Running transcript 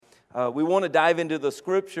We want to dive into the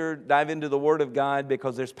Scripture, dive into the Word of God,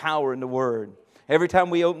 because there's power in the Word. Every time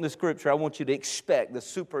we open the Scripture, I want you to expect the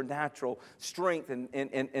supernatural strength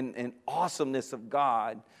and awesomeness of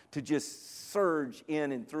God to just surge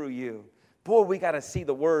in and through you. Boy, we got to see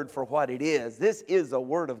the Word for what it is. This is the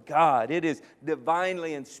Word of God. It is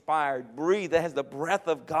divinely inspired, breathed. It has the breath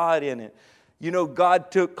of God in it. You know, God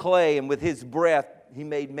took clay, and with His breath, He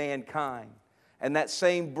made mankind. And that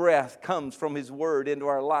same breath comes from His Word into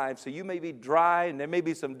our lives. So you may be dry, and there may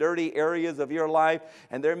be some dirty areas of your life,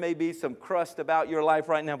 and there may be some crust about your life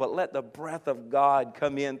right now, but let the breath of God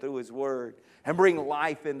come in through His Word and bring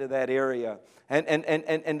life into that area.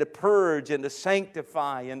 And to purge and to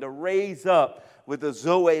sanctify and to raise up with the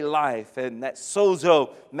Zoe life and that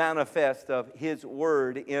sozo manifest of His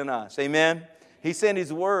Word in us. Amen? He sent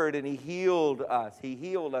His Word and He healed us. He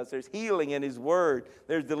healed us. There's healing in His Word.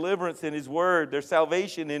 There's deliverance in His Word. There's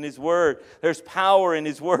salvation in His Word. There's power in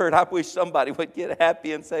His Word. I wish somebody would get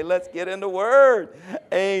happy and say, let's get in the Word.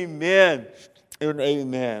 Amen and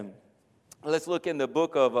amen. Let's look in the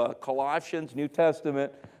book of Colossians, New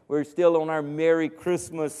Testament. We're still on our Merry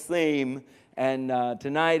Christmas theme. And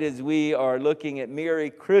tonight, as we are looking at Merry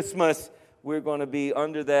Christmas, we're going to be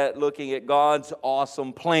under that looking at God's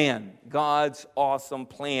awesome plan. God's awesome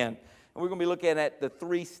plan. And we're going to be looking at the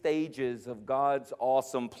three stages of God's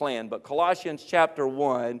awesome plan. But Colossians chapter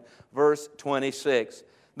 1, verse 26.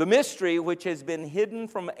 The mystery which has been hidden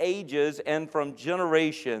from ages and from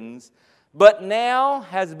generations, but now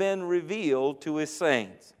has been revealed to His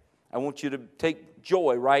saints. I want you to take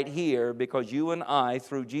joy right here, because you and I,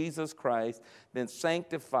 through Jesus Christ, been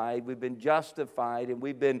sanctified, we've been justified, and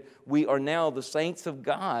we are now the saints of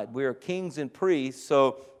God. We are kings and priests.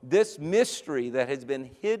 So this mystery that has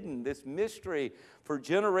been hidden, this mystery for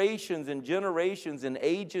generations and generations and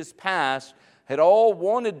ages past, had all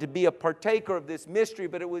wanted to be a partaker of this mystery,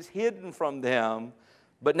 but it was hidden from them.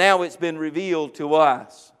 But now it's been revealed to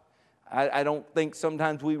us. I don't think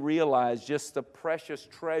sometimes we realize just the precious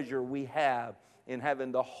treasure we have in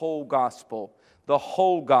having the whole gospel. The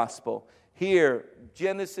whole gospel. Here,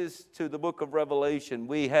 Genesis to the book of Revelation,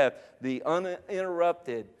 we have the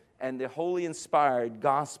uninterrupted and the wholly inspired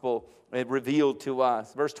gospel revealed to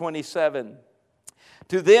us. Verse 27.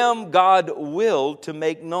 To them God willed to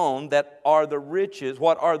make known what are the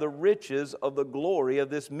riches of the glory of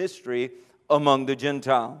this mystery among the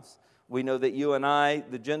Gentiles. We know that you and I,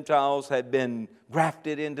 the Gentiles, have been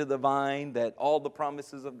grafted into the vine, that all the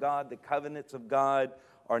promises of God, the covenants of God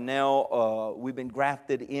are now, we've been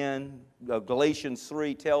grafted in. Galatians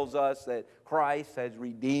 3 tells us that Christ has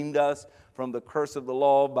redeemed us from the curse of the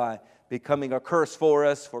law by becoming a curse for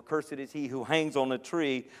us. For cursed is he who hangs on a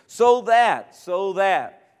tree, so that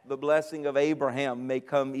the blessing of Abraham may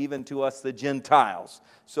come even to us, the Gentiles.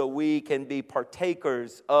 So we can be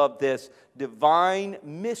partakers of this divine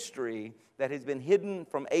mystery that has been hidden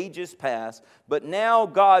from ages past. But now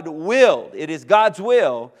God willed, it is God's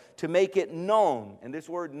will, to make it known. And this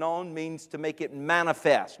word known means to make it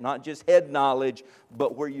manifest, not just head knowledge,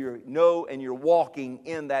 but where you know and you're walking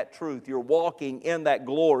in that truth. You're walking in that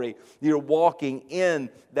glory. You're walking in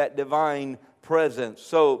that divine presence.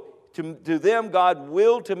 So to them, God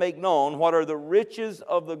willed to make known what are the riches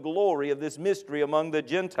of the glory of this mystery among the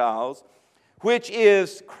Gentiles, which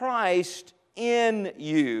is Christ in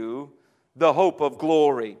you, the hope of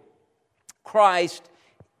glory. Christ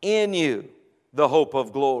in you, the hope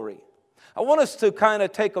of glory. I want us to kind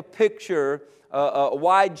of take a picture, a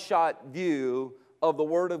wide shot view of the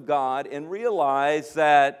Word of God, and realize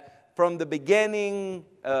that from the beginning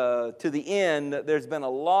to the end, there's been a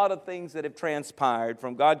lot of things that have transpired,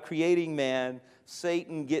 from God creating man,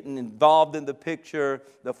 Satan getting involved in the picture,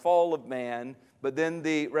 the fall of man, but then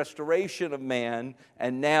the restoration of man,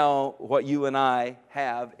 and now what you and I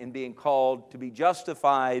have in being called to be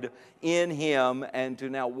justified in Him and to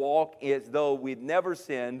now walk as though we'd never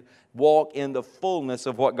sinned, walk in the fullness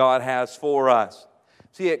of what God has for us.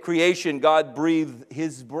 See, at creation, God breathed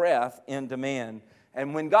His breath into man.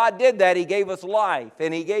 And when God did that, He gave us life,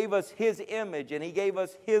 and He gave us His image, and He gave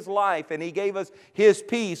us His life, and He gave us His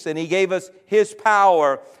peace, and He gave us His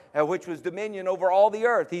power, which was dominion over all the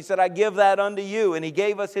earth. He said, I give that unto you. And He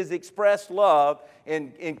gave us His expressed love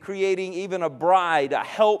in creating even a bride, a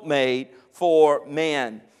helpmate for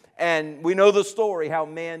man. And we know the story, how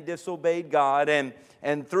man disobeyed God,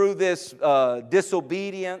 and through this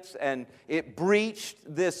disobedience, and it breached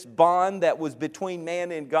this bond that was between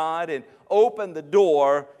man and God, and opened the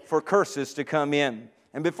door for curses to come in.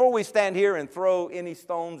 And before we stand here and throw any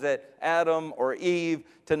stones at Adam or Eve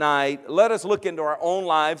tonight, let us look into our own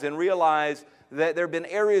lives and realize that there have been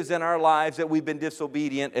areas in our lives that we've been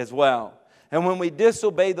disobedient as well. And when we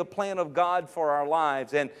disobey the plan of God for our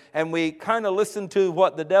lives, and we kind of listen to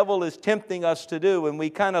what the devil is tempting us to do, and we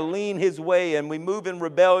kind of lean his way and we move in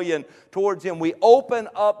rebellion towards him, we open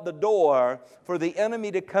up the door for the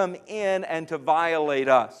enemy to come in and to violate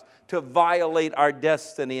us, to violate our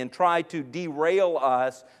destiny and try to derail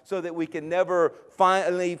us so that we can never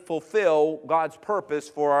finally fulfill God's purpose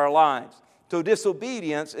for our lives. So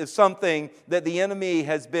disobedience is something that the enemy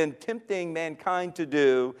has been tempting mankind to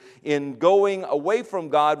do in going away from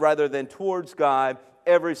God rather than towards God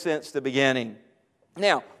ever since the beginning.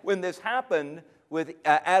 Now, when this happened with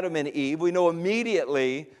Adam and Eve, we know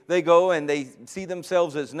immediately they go and they see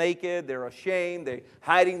themselves as naked, they're ashamed, they're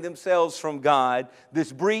hiding themselves from God.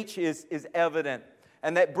 This breach is evident.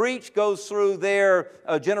 And that breach goes through their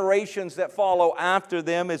generations that follow after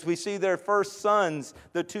them. As we see their first sons,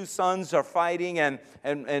 the two sons are fighting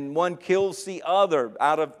and one kills the other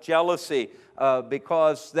out of jealousy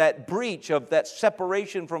because that breach of that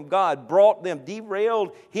separation from God brought them,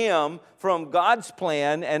 derailed him from God's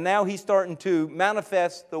plan, and now he's starting to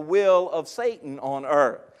manifest the will of Satan on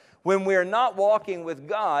earth. When we're not walking with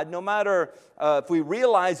God, no matter if we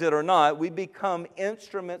realize it or not, we become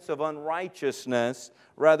instruments of unrighteousness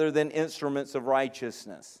rather than instruments of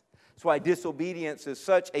righteousness. That's why disobedience is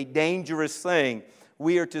such a dangerous thing.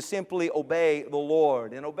 We are to simply obey the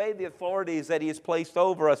Lord and obey the authorities that He has placed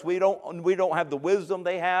over us. We don't have the wisdom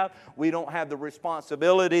they have. We don't have the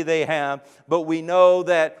responsibility they have. But we know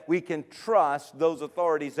that we can trust those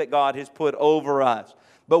authorities that God has put over us.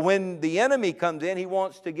 But when the enemy comes in, he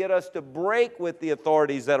wants to get us to break with the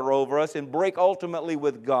authorities that are over us and break ultimately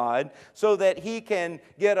with God so that he can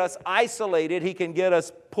get us isolated. He can get us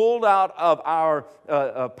pulled out of our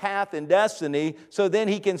path and destiny, so then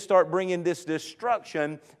he can start bringing this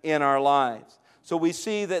destruction in our lives. So we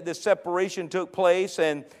see that this separation took place,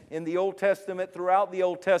 and in the Old Testament, throughout the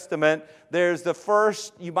Old Testament, there's the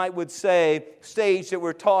first, you would say, stage that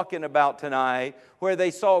we're talking about tonight, where they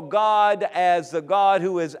saw God as the God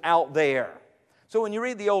who is out there. So when you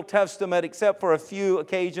read the Old Testament, except for a few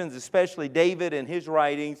occasions, especially David and his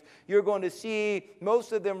writings, you're going to see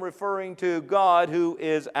most of them referring to God who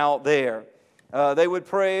is out there. They would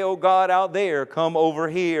pray, "Oh God, out there, come over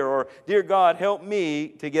here," or "Dear God, help me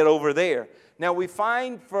to get over there." Now we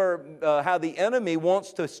find for how the enemy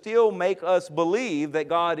wants to still make us believe that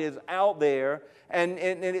God is out there, and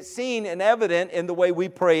it's seen and evident in the way we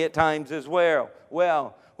pray at times as well.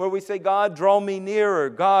 Well, where we say, "God, draw me nearer.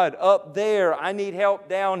 God, up there. I need help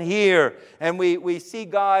down here." And we see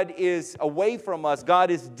God is away from us.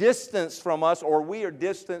 God is distanced from us, or we are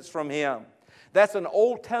distanced from Him. That's an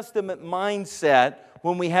Old Testament mindset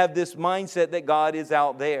when we have this mindset that God is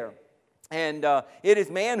out there. And it is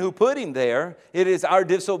man who put Him there. It is our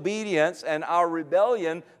disobedience and our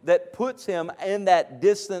rebellion that puts Him in that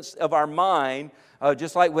distance of our mind.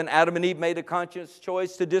 Just like when Adam and Eve made a conscious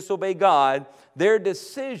choice to disobey God, their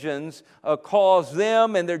decisions caused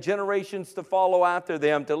them and their generations to follow after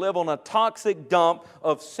them to live on a toxic dump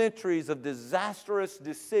of centuries of disastrous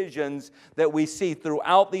decisions that we see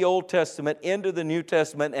throughout the Old Testament, into the New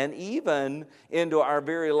Testament, and even into our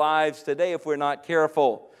very lives today if we're not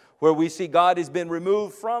careful. Where we see God has been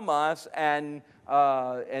removed from us, and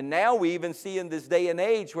now we even see in this day and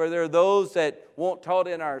age where there are those that won't taught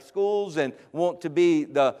in our schools and want to be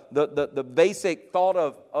the basic thought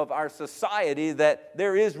of our society that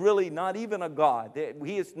there is really not even a God.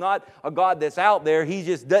 He is not a God that's out there. He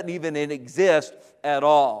just doesn't even exist at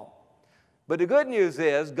all. But the good news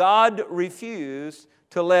is God refused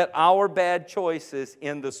to let our bad choices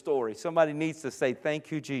end the story. Somebody needs to say,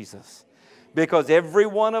 "Thank you, Jesus." Because every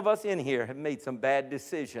one of us in here have made some bad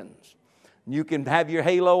decisions. You can have your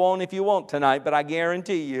halo on if you want tonight, but I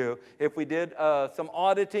guarantee you, if we did some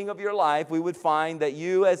auditing of your life, we would find that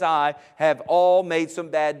you, as I, have all made some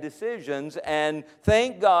bad decisions. And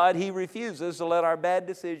thank God He refuses to let our bad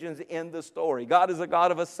decisions end the story. God is a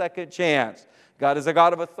God of a second chance. God is a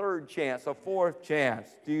God of a third chance, a fourth chance.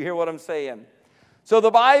 Do you hear what I'm saying? So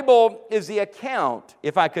the Bible is the account,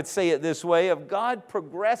 if I could say it this way, of God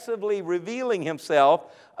progressively revealing Himself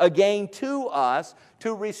again to us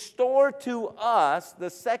to restore to us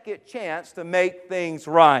the second chance to make things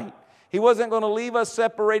right. He wasn't going to leave us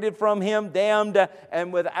separated from Him, damned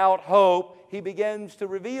and without hope. He begins to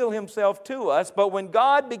reveal Himself to us. But when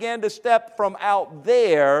God began to step from out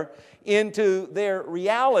there into their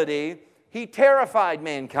reality, He terrified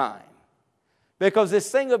mankind. Because this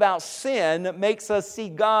thing about sin makes us see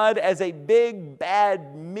God as a big,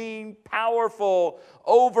 bad, mean, powerful,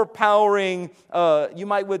 overpowering, you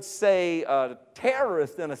would say,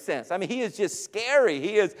 terrorist in a sense. I mean, He is just scary.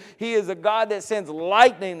 He is a God that sends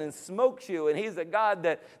lightning and smokes you. And He's a God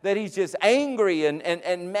that He's just angry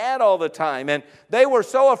and mad all the time. And they were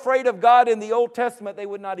so afraid of God in the Old Testament, they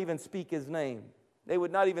would not even speak His name. They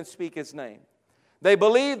would not even speak His name. They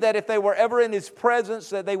believed that if they were ever in His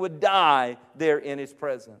presence, that they would die there in His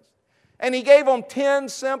presence. And He gave them 10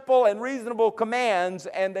 simple and reasonable commands,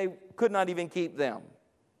 and they could not even keep them.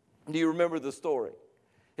 Do you remember the story?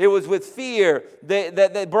 It was with fear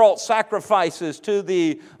that they brought sacrifices to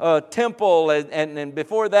the temple, and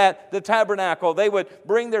before that, the tabernacle. They would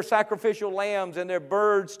bring their sacrificial lambs and their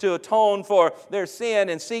birds to atone for their sin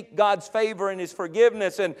and seek God's favor and His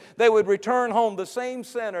forgiveness, and they would return home the same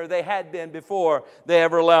sinner they had been before they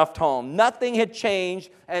ever left home. Nothing had changed,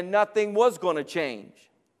 and nothing was going to change.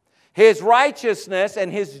 His righteousness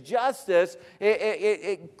and His justice,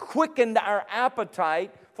 it quickened our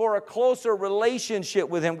appetite for a closer relationship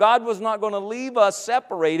with Him. God was not going to leave us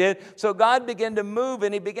separated, so God began to move,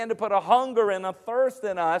 and He began to put a hunger and a thirst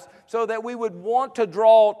in us so that we would want to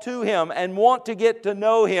draw to Him and want to get to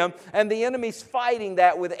know Him, and the enemy's fighting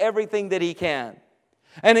that with everything that he can.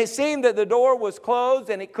 And it seemed that the door was closed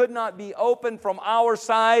and it could not be opened from our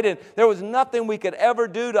side, and there was nothing we could ever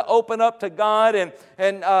do to open up to God.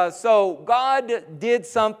 So God did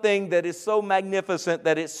something that is so magnificent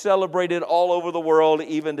that it's celebrated all over the world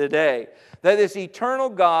even today. That this eternal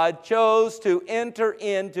God chose to enter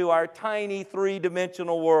into our tiny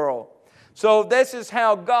three-dimensional world. So this is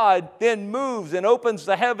how God then moves and opens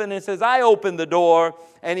the heaven and says, I open the door,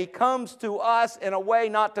 and He comes to us in a way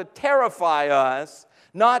not to terrify us,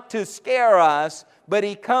 not to scare us, but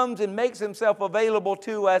He comes and makes Himself available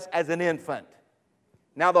to us as an infant.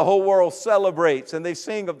 Now the whole world celebrates, and they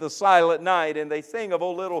sing of the silent night, and they sing of,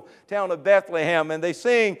 oh, little town of Bethlehem, and they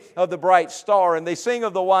sing of the bright star, and they sing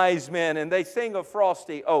of the wise men, and they sing of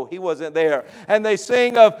Frosty. Oh, he wasn't there. And they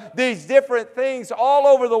sing of these different things all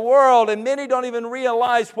over the world, and many don't even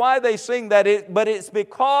realize why they sing that. But it's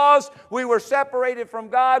because we were separated from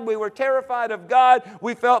God. We were terrified of God.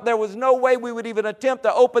 We felt there was no way we would even attempt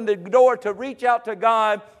to open the door to reach out to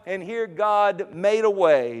God, and here God made a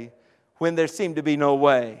way when there seemed to be no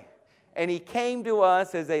way. And He came to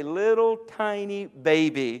us as a little tiny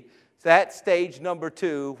baby. That's stage number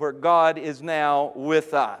 2, where God is now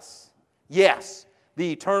with us. Yes,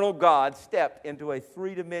 the eternal God stepped into our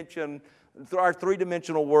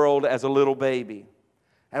three-dimensional world as a little baby.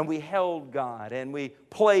 And we held God, and we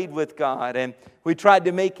played with God, and we tried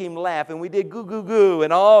to make Him laugh, and we did goo, goo, goo,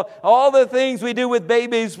 and all the things we do with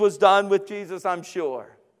babies was done with Jesus, I'm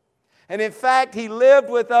sure. And in fact, He lived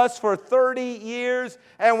with us for 30 years,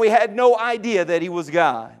 and we had no idea that He was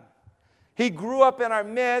God. He grew up in our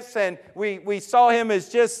midst, and we saw Him as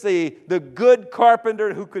just the good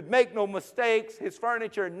carpenter who could make no mistakes. His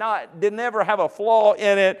furniture didn't ever have a flaw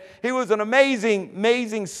in it. He was an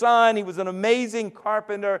amazing son. He was an amazing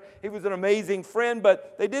carpenter. He was an amazing friend,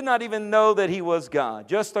 but they did not even know that He was God,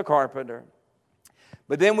 just a carpenter.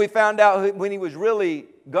 But then we found out when He was really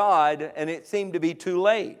God, and it seemed to be too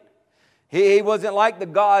late. He wasn't like the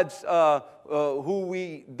gods who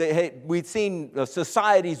we'd seen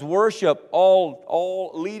societies worship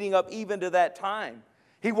all leading up even to that time.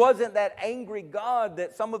 He wasn't that angry God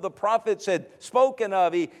that some of the prophets had spoken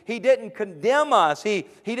of. He didn't condemn us. He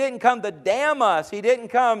didn't come to damn us. He didn't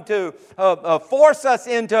come to force us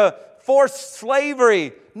into forced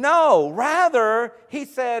slavery. No, rather, He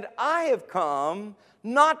said, I have come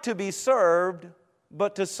not to be served,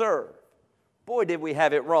 but to serve. Boy, did we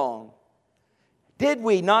have it wrong. Did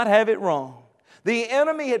we not have it wrong? The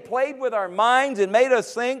enemy had played with our minds and made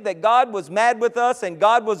us think that God was mad with us and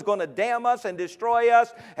God was going to damn us and destroy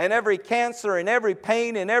us, and every cancer and every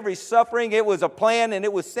pain and every suffering, it was a plan, and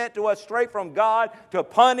it was sent to us straight from God to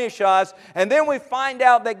punish us. And then we find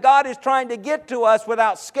out that God is trying to get to us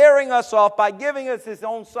without scaring us off by giving us His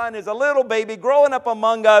own Son as a little baby growing up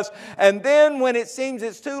among us. And then when it seems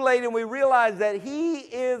it's too late and we realize that He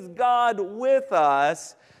is God with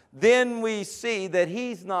us, then we see that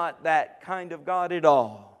He's not that kind of God at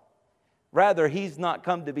all. Rather, He's not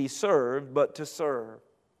come to be served, but to serve.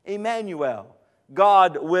 Emmanuel,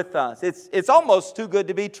 God with us. It's almost too good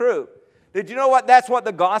to be true. Did you know what? That's what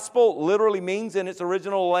the gospel literally means in its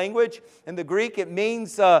original language. In the Greek, it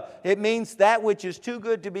means that which is too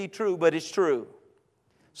good to be true, but it's true.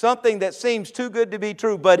 Something that seems too good to be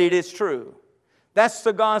true, but it is true. That's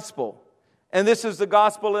the gospel. And this is the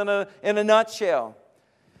gospel in a nutshell.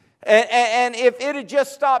 And if it had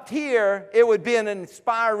just stopped here, it would be an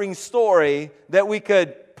inspiring story that we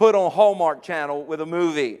could put on Hallmark Channel with a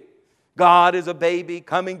movie. God is a baby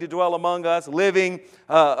coming to dwell among us, living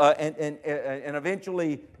and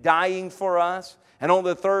eventually dying for us. And on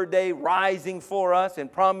the third day, rising for us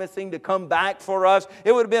and promising to come back for us.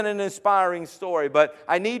 It would have been an inspiring story. But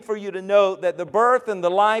I need for you to know that the birth and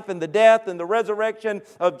the life and the death and the resurrection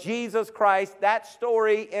of Jesus Christ, that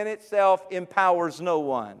story in itself empowers no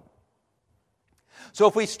one. So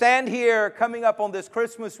if we stand here coming up on this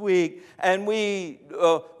Christmas week and we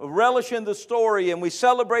relish in the story and we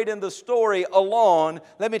celebrate in the story alone,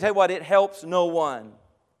 let me tell you what, it helps no one.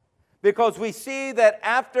 Because we see that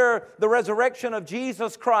after the resurrection of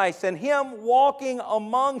Jesus Christ and Him walking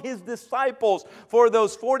among His disciples for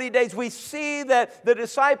those 40 days, we see that the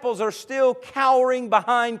disciples are still cowering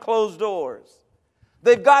behind closed doors.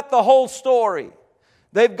 They've got the whole story.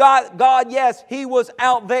 They've got God, yes, He was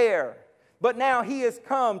out there. But now He has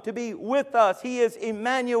come to be with us. He is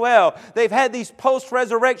Emmanuel. They've had these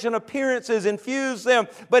post-resurrection appearances infuse them,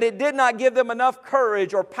 but it did not give them enough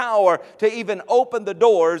courage or power to even open the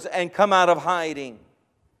doors and come out of hiding.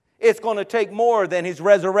 It's going to take more than His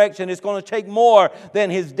resurrection. It's going to take more than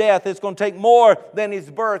His death. It's going to take more than His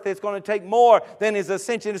birth. It's going to take more than His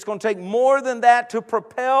ascension. It's going to take more than that to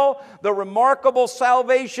propel the remarkable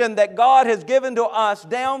salvation that God has given to us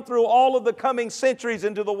down through all of the coming centuries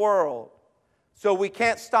into the world. So we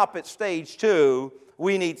can't stop at stage 2.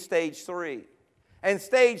 We need stage 3. And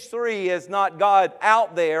stage 3 is not God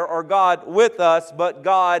out there or God with us, but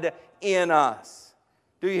God in us.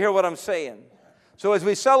 Do you hear what I'm saying? So as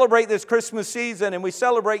we celebrate this Christmas season and we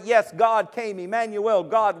celebrate, yes, God came, Emmanuel,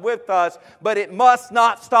 God with us, but it must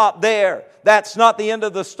not stop there. That's not the end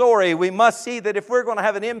of the story. We must see that if we're going to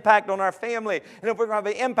have an impact on our family, and if we're going to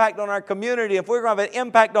have an impact on our community, if we're going to have an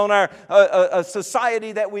impact on our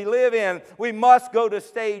society that we live in, we must go to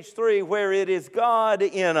stage 3 where it is God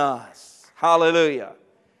in us. Hallelujah.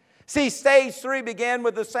 See, stage 3 began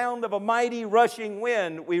with the sound of a mighty rushing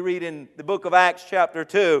wind, we read in the book of Acts chapter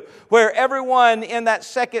 2, where everyone in that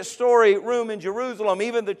second story room in Jerusalem,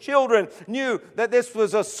 even the children, knew that this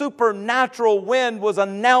was a supernatural wind was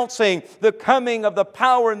announcing the coming of the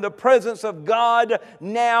power and the presence of God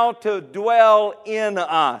now to dwell in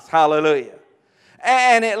us. Hallelujah.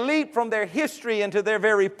 And it leaped from their history into their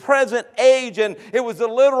very present age, and it was the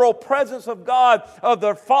literal presence of God, of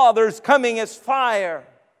their fathers, coming as fire.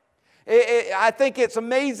 I think it's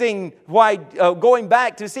amazing why, going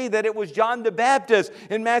back to see that it was John the Baptist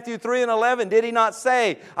in Matthew 3:11. Did he not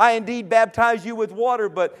say, I indeed baptize you with water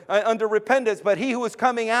but unto repentance, but he who is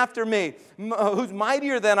coming after me, who's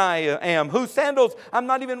mightier than I am, whose sandals I'm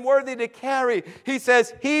not even worthy to carry. He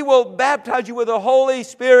says, He will baptize you with the Holy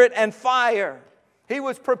Spirit and fire. He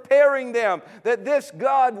was preparing them that this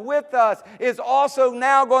God with us is also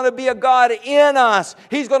now going to be a God in us.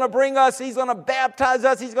 He's going to bring us, He's going to baptize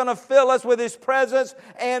us, He's going to fill us with His presence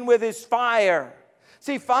and with His fire.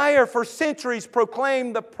 See, fire for centuries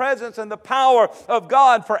proclaimed the presence and the power of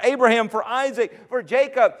God for Abraham, for Isaac, for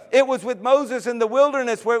Jacob. It was with Moses in the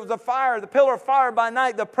wilderness where it was a fire, the pillar of fire by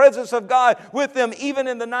night, the presence of God with them even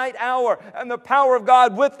in the night hour, and the power of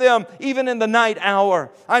God with them even in the night hour.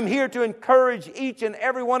 I'm here to encourage each and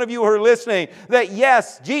every one of you who are listening that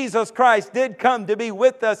yes, Jesus Christ did come to be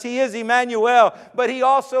with us. He is Emmanuel, but He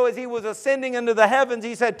also, as He was ascending into the heavens,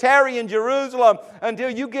 He said, tarry in Jerusalem until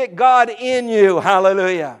you get God in you. Hallelujah.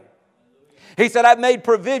 He said, I've made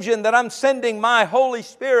provision that I'm sending my Holy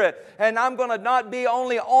Spirit, and I'm going to not be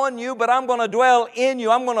only on you, but I'm going to dwell in you.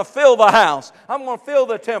 I'm going to fill the house. I'm going to fill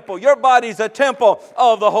the temple. Your body's a temple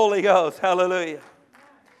of the Holy Ghost. Hallelujah.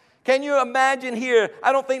 Can you imagine here?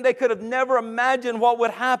 I don't think they could have never imagined what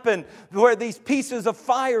would happen where these pieces of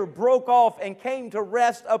fire broke off and came to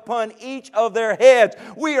rest upon each of their heads.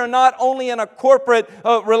 We are not only in a corporate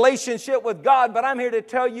relationship with God, but I'm here to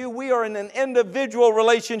tell you we are in an individual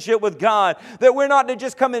relationship with God. That we're not to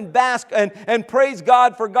just come and bask and praise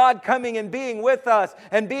God for God coming and being with us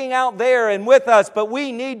and being out there and with us, but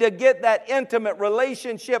we need to get that intimate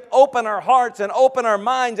relationship, open our hearts and open our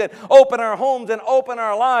minds and open our homes and open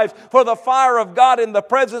our lives for the fire of God and the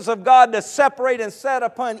presence of God to separate and set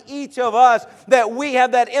upon each of us, that we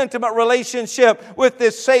have that intimate relationship with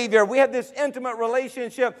this Savior. We have this intimate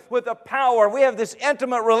relationship with the power. We have this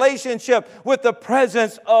intimate relationship with the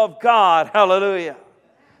presence of God. Hallelujah.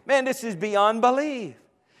 Man, this is beyond belief.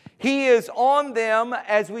 He is on them,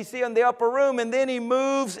 as we see in the upper room, and then He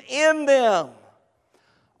moves in them.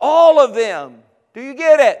 All of them. Do you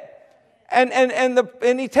get it?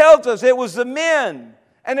 And He tells us it was the men,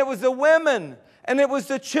 and it was the women, and it was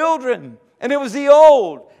the children, and it was the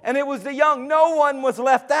old, and it was the young. No one was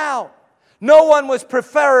left out. No one was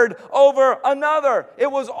preferred over another.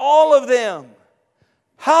 It was all of them.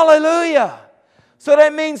 Hallelujah. So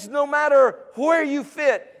that means no matter where you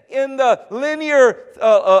fit in the linear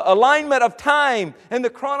alignment of time, in the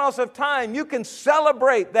chronos of time, you can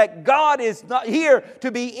celebrate that God is not here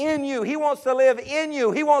to be in you. He wants to live in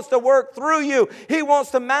you. He wants to work through you. He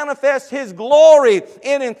wants to manifest His glory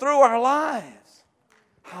in and through our lives.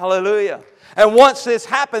 Hallelujah. And once this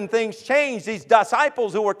happened, things changed. These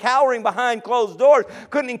disciples who were cowering behind closed doors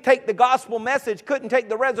couldn't take the gospel message, couldn't take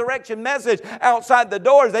the resurrection message outside the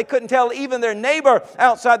doors. They couldn't tell even their neighbor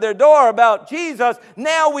outside their door about Jesus.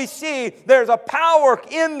 Now we see there's a power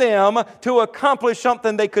in them to accomplish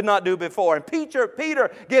something they could not do before. And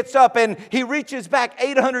Peter gets up and he reaches back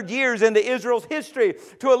 800 years into Israel's history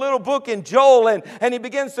to a little book in Joel, and he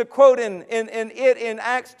begins to quote in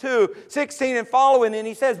Acts 2:16 and following, and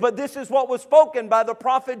he says, "But this is what was spoken by the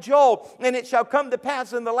prophet Joel, and it shall come to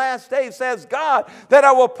pass in the last days, says God, that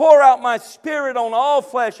I will pour out my spirit on all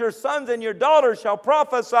flesh. Your sons and your daughters shall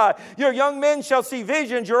prophesy. Your young men shall see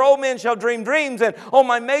visions. Your old men shall dream dreams. And on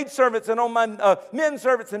my maidservants and on my men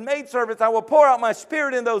servants and maidservants I will pour out my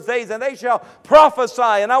spirit in those days, and they shall prophesy.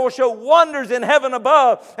 And I will show wonders in heaven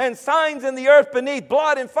above and signs in the earth beneath,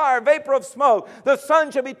 blood and fire, vapor of smoke. The sun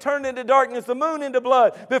shall be turned into darkness, the moon into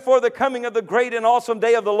blood, before the coming of the great and awesome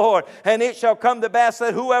day of the Lord. And it shall come to pass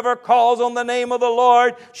that whoever calls on the name of the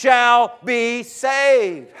Lord shall be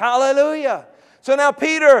saved." Hallelujah. So now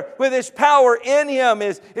Peter, with his power in him,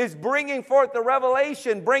 is bringing forth the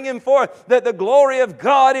revelation, bringing forth that the glory of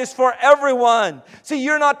God is for everyone. See,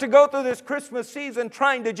 you're not to go through this Christmas season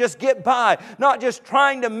trying to just get by, not just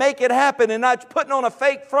trying to make it happen and not putting on a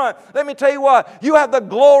fake front. Let me tell you what, you have the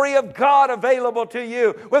glory of God available to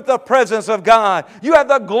you with the presence of God. You have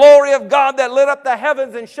the glory of God that lit up the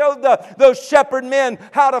heavens and showed those shepherd men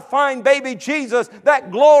how to find baby Jesus. That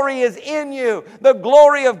glory is in you. The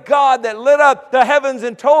glory of God that lit up the heavens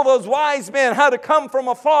and told those wise men how to come from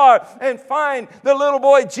afar and find the little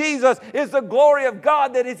boy Jesus is the glory of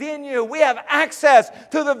God that is in you. We have access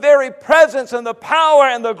to the very presence and the power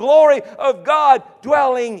and the glory of God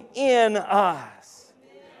dwelling in us.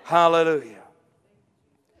 Hallelujah.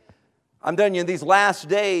 I'm telling you, in these last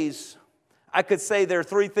days, I could say there are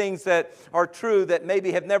three things that are true that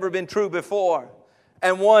maybe have never been true before.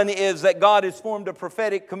 And one is that God has formed a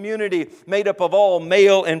prophetic community made up of all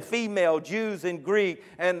male and female, Jews and Greek,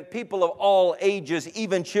 and people of all ages,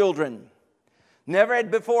 even children. Never had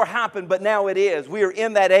before happened, but now it is. We are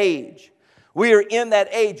in that age. We are in that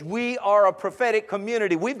age. We are a prophetic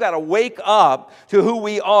community. We've got to wake up to who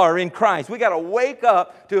we are in Christ. We've got to wake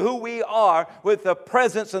up to who we are with the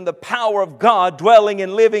presence and the power of God dwelling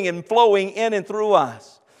and living and flowing in and through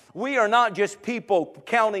us. We are not just people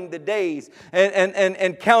counting the days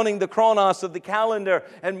and counting the chronos of the calendar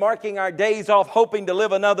and marking our days off hoping to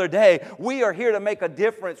live another day. We are here to make a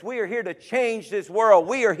difference. We are here to change this world.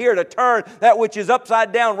 We are here to turn that which is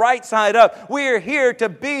upside down right side up. We are here to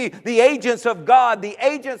be the agents of God, the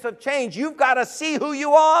agents of change. You've got to see who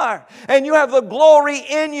you are. And you have the glory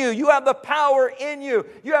in you. You have the power in you.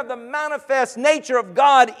 You have the manifest nature of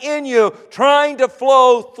God in you trying to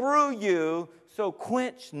flow through you. So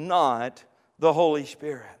quench not the Holy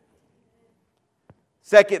Spirit.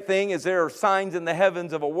 Second thing is there are signs in the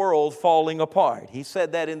heavens of a world falling apart. He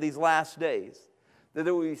said that in these last days. That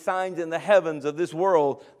there will be signs in the heavens of this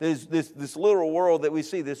world, this literal world that we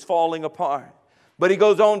see, this falling apart. But he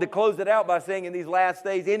goes on to close it out by saying in these last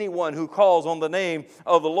days, anyone who calls on the name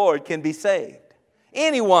of the Lord can be saved.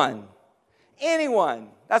 Anyone. Anyone.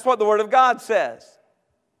 That's what the Word of God says.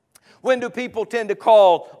 When do people tend to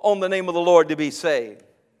call on the name of the Lord to be saved?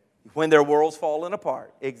 When their world's falling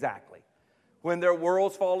apart. Exactly. When their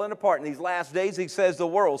world's falling apart. In these last days, he says the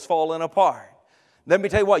world's falling apart. Let me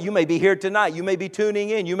tell you what, you may be here tonight. You may be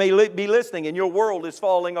tuning in. You may be listening and your world is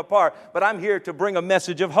falling apart. But I'm here to bring a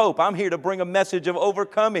message of hope. I'm here to bring a message of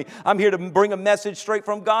overcoming. I'm here to bring a message straight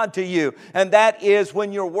from God to you. And that is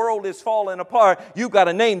when your world is falling apart, you've got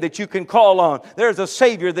a name that you can call on. There's a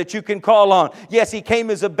Savior that you can call on. Yes, He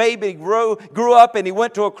came as a baby, He grew up, and He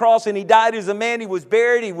went to a cross, and He died as a man. He was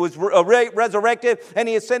buried, He was resurrected, and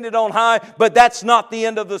He ascended on high. But that's not the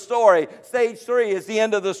end of the story. Stage 3 is the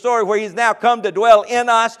end of the story where He's now come to dwell in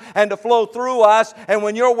us and to flow through us. And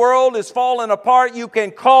when your world is falling apart, you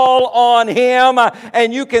can call on Him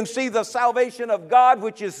and you can see the salvation of God,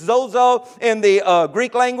 which is zozo in the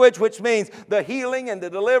Greek language, which means the healing and the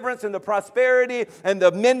deliverance and the prosperity and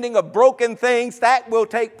the mending of broken things. That will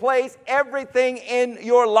take place. Everything in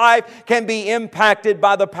your life can be impacted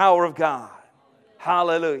by the power of God.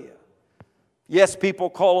 Hallelujah. Yes, people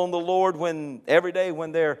call on the Lord every day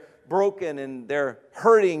when they're broken and they're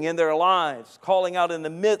hurting in their lives, calling out in the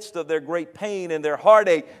midst of their great pain and their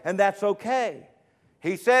heartache, and that's okay.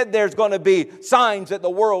 He said there's going to be signs that the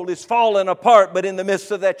world is falling apart, but in the midst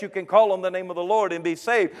of that you can call on the name of the Lord and be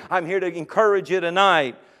saved. I'm here to encourage you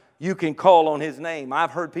tonight. You can call on His name.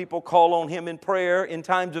 I've heard people call on Him in prayer in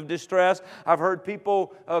times of distress. I've heard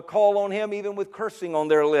people call on Him even with cursing on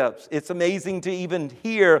their lips. It's amazing to even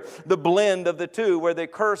hear the blend of the two, where they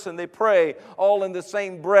curse and they pray all in the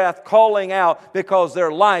same breath, calling out because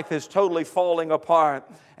their life is totally falling apart.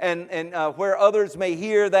 And where others may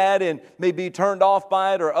hear that and may be turned off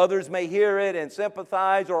by it, or others may hear it and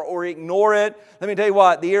sympathize or ignore it, let me tell you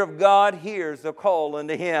what, the ear of God hears the call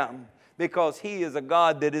unto Him. Because He is a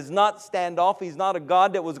God that is not standoff. He's not a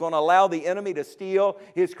God that was going to allow the enemy to steal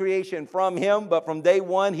His creation from Him. But from day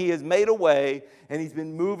one, He has made a way. And He's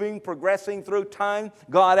been moving, progressing through time.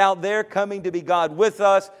 God out there coming to be God with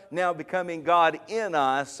us. Now becoming God in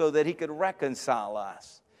us so that He could reconcile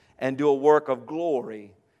us and do a work of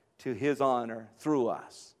glory to His honor through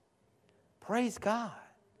us. Praise God.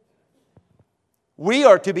 We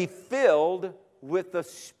are to be filled with the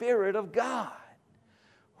Spirit of God,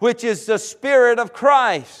 which is the Spirit of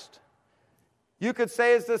Christ. You could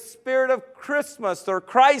say it's the Spirit of Christmas or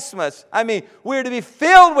Christmas. I mean, we're to be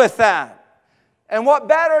filled with that. And what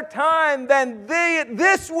better time than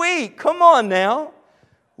this week? Come on now.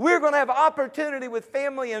 We're going to have opportunity with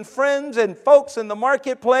family and friends and folks in the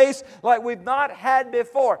marketplace like we've not had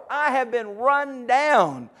before. I have been run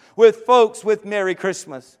down with folks with Merry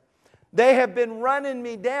Christmas. They have been running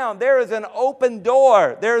me down. There is an open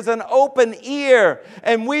door. There is an open ear.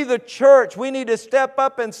 And we, the church, we need to step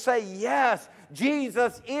up and say, yes,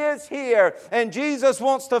 Jesus is here. And Jesus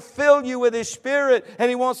wants to fill you with His Spirit. And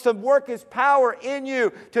He wants to work His power in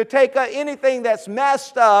you to take anything that's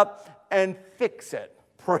messed up and fix it.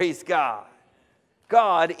 Praise God.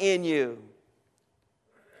 God in you.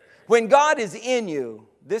 When God is in you,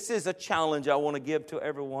 this is a challenge I want to give to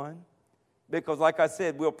everyone. Because like I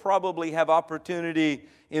said, we'll probably have opportunity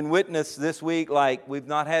in witness this week like we've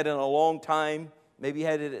not had in a long time. Maybe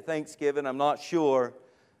had it at Thanksgiving, I'm not sure.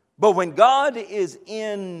 But when God is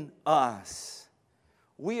in us,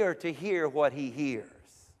 we are to hear what He hears.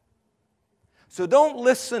 So don't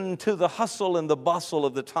listen to the hustle and the bustle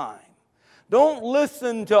of the time. Don't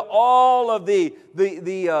listen to all of the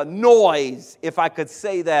noise, if I could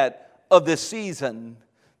say that, of the season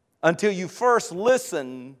until you first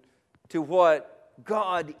listen to what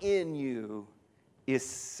God in you is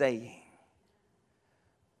saying.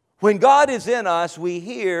 When God is in us, we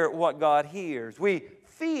hear what God hears. We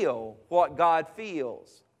feel what God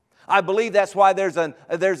feels. I believe that's why there's an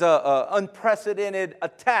unprecedented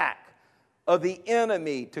attack of the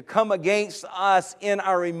enemy to come against us in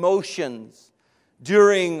our emotions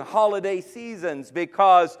during holiday seasons,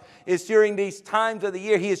 because it's during these times of the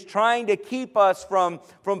year he is trying to keep us from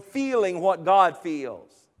feeling what God feels.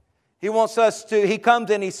 He wants us to, he comes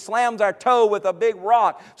and he slams our toe with a big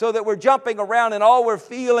rock so that we're jumping around and all we're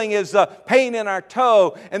feeling is pain in our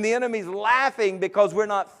toe. And the enemy's laughing because we're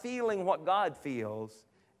not feeling what God feels.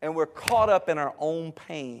 And we're caught up in our own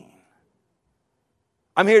pain.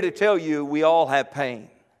 I'm here to tell you we all have pain.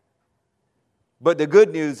 But the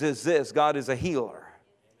good news is this: God is a healer.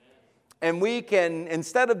 And we can,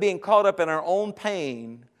 instead of being caught up in our own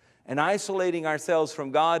pain and isolating ourselves from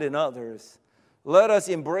God and others, let us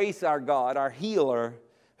embrace our God, our healer,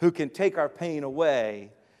 who can take our pain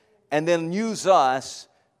away and then use us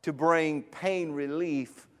to bring pain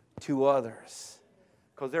relief to others.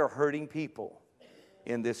 Because there are hurting people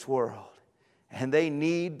in this world. And they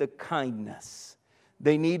need the kindness.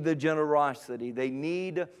 They need the generosity. They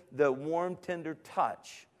need the warm, tender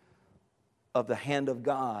touch of the hand of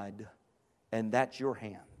God. And that's your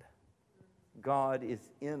hand. God is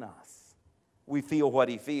in us. We feel what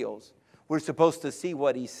He feels. We're supposed to see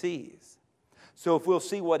what He sees. So if we'll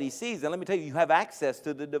see what He sees, and let me tell you, you have access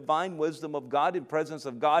to the divine wisdom of God and presence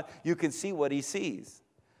of God. You can see what He sees.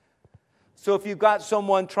 So if you've got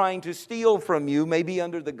someone trying to steal from you, maybe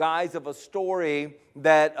under the guise of a story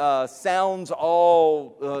that sounds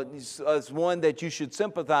all as one that you should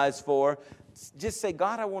sympathize for, just say,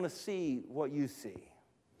 God, I want to see what you see.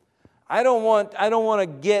 I don't want to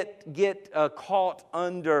get caught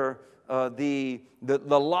under the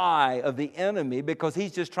lie of the enemy, because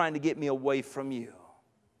he's just trying to get me away from you.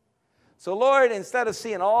 So Lord, instead of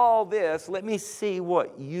seeing all this, let me see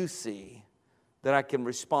what you see, that I can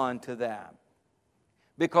respond to that.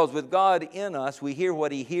 Because with God in us, we hear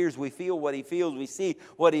what He hears, we feel what He feels, we see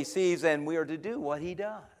what He sees, and we are to do what He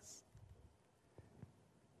does.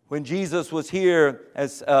 When Jesus was here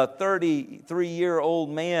as a 33-year-old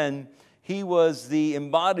man, He was the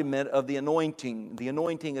embodiment of the anointing. The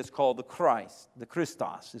anointing is called the Christ, the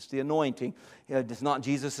Christos. It's the anointing. It's not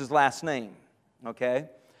Jesus' last name, okay?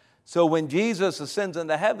 So when Jesus ascends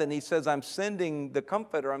into heaven, He says, I'm sending the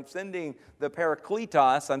Comforter, I'm sending the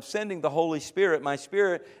Parakletos, I'm sending the Holy Spirit, my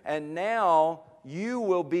Spirit, and now you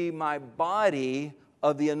will be my body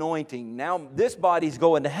of the anointing. Now this body's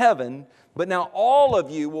going to heaven, but now all of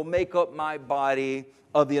you will make up my body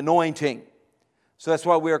of the anointing. So that's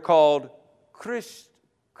why we are called Christians,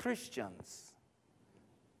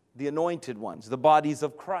 the anointed ones, the bodies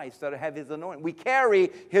of Christ that have His anointing. We carry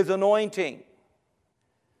His anointing.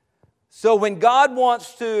 So when God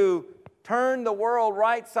wants to turn the world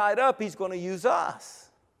right side up, He's going to use us.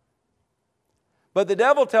 But the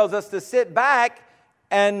devil tells us to sit back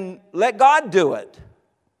and let God do it.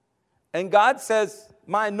 And God says,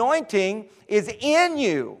 my anointing is in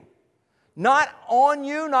you. Not on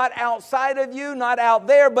you, not outside of you, not out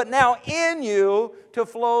there, but now in you to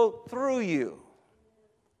flow through you.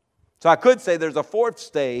 So I could say there's a fourth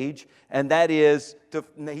stage, and that is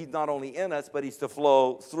He's not only in us, but He's to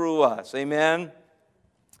flow through us. Amen?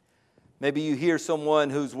 Maybe you hear someone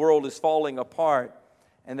whose world is falling apart,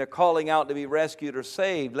 and they're calling out to be rescued or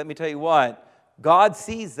saved. Let me tell you what, God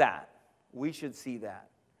sees that. We should see that.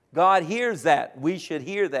 God hears that. We should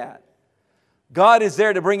hear that. God is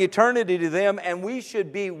there to bring eternity to them, and we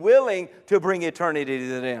should be willing to bring eternity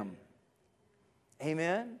to them.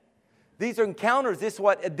 Amen? These are encounters. This is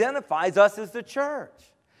what identifies us as the church.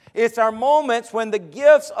 It's our moments when the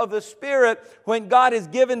gifts of the Spirit, when God is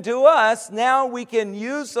given to us, now we can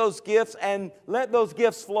use those gifts and let those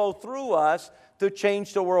gifts flow through us to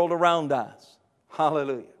change the world around us.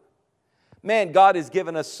 Hallelujah. Man, God has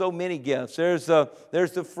given us so many gifts. There's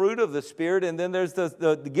the fruit of the Spirit, and then there's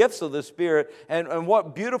the gifts of the Spirit, and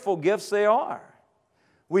what beautiful gifts they are.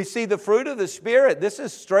 We see the fruit of the Spirit. This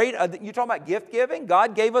is straight. You're talking about gift giving?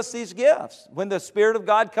 God gave us these gifts. When the Spirit of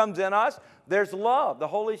God comes in us, there's love. The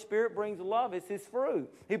Holy Spirit brings love. It's His fruit.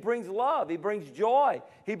 He brings love. He brings joy.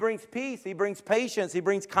 He brings peace. He brings patience. He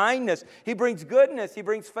brings kindness. He brings goodness. He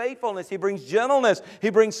brings faithfulness. He brings gentleness. He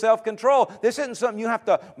brings self-control. This isn't something you have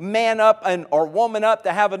to man up or woman up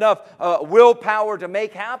to have enough willpower to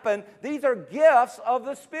make happen. These are gifts of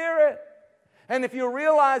the Spirit. And if you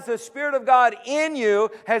realize the Spirit of God in you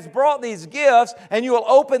has brought these gifts, and you will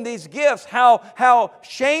open these gifts, how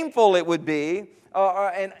shameful it would be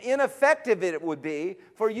and ineffective it would be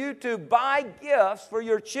for you to buy gifts for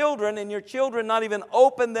your children and your children not even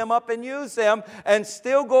open them up and use them and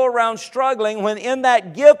still go around struggling when in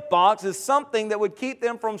that gift box is something that would keep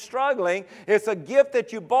them from struggling. It's a gift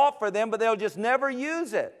that you bought for them, but they'll just never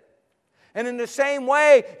use it. And in the same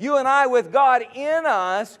way, you and I with God in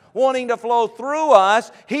us, wanting to flow through us,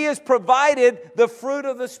 He has provided the fruit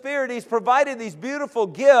of the Spirit. He's provided these beautiful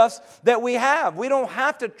gifts that we have. We don't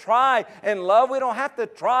have to try and love. We don't have to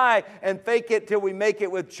try and fake it till we make it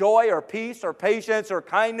with joy or peace or patience or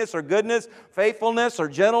kindness or goodness, faithfulness or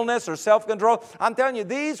gentleness or self-control. I'm telling you,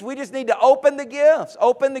 we just need to open the gifts.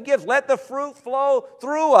 Open the gifts. Let the fruit flow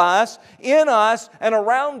through us, in us, and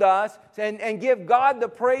around us. And give God the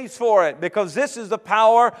praise for it, because this is the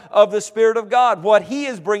power of the Spirit of God, what He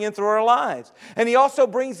is bringing through our lives. And He also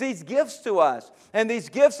brings these gifts to us. And these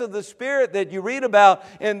gifts of the Spirit that you read about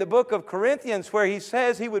in the book of Corinthians, where He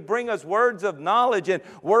says He would bring us words of knowledge and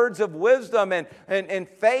words of wisdom and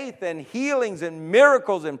faith and healings and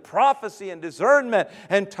miracles and prophecy and discernment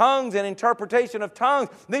and tongues and interpretation of tongues.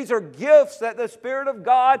 These are gifts that the Spirit of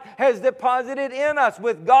God has deposited in us.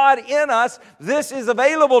 With God in us, this is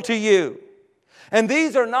available to you. And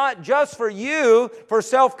these are not just for you for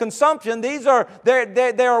self-consumption. These are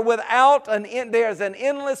they're without there's an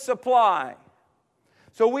endless supply.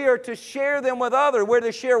 So we are to share them with others. We're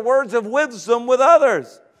to share words of wisdom with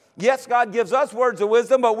others. Yes, God gives us words of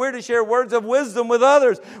wisdom, but we're to share words of wisdom with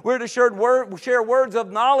others. We're to share words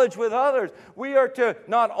of knowledge with others. We are to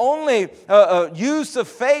not only use the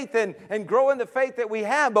faith and grow in the faith that we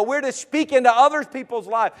have, but we're to speak into other people's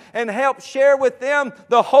lives and help share with them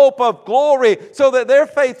the hope of glory so that their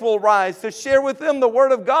faith will rise, to share with them the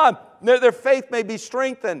Word of God, their faith may be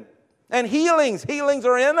strengthened. And healings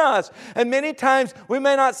are in us. And many times we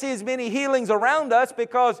may not see as many healings around us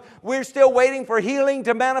because we're still waiting for healing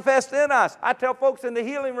to manifest in us. I tell folks in the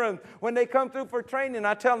healing room, when they come through for training,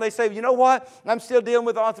 I tell them, they say, you know what? I'm still dealing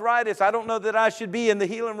with arthritis. I don't know that I should be in the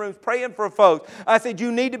healing rooms praying for folks. I said,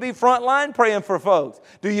 you need to be frontline praying for folks.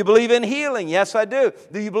 Do you believe in healing? Yes, I do.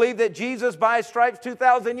 Do you believe that Jesus, by His stripes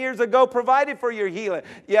 2,000 years ago, provided for your healing?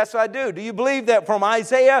 Yes, I do. Do you believe that from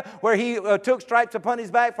Isaiah, where He took stripes upon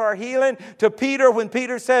His back for our healing, healing to Peter when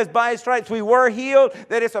Peter says, by His stripes we were healed,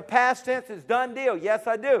 that it's a past tense, it's done deal? Yes,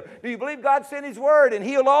 I do. Do you believe God sent His word and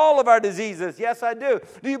healed all of our diseases? Yes, I do.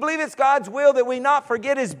 Do you believe it's God's will that we not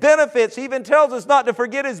forget His benefits? He even tells us not to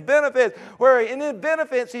forget His benefits, where in His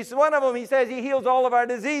benefits, one of them, He says He heals all of our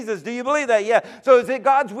diseases. Do you believe that? Yeah. So is it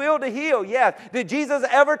God's will to heal? Yes. Did Jesus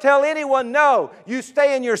ever tell anyone, no, you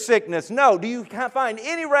stay in your sickness? No. Do you find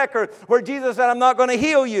any record where Jesus said, I'm not going to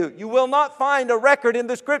heal you? You will not find a record in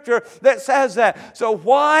the Scripture that says that. So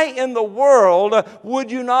why in the world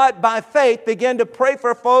would you not, by faith, begin to pray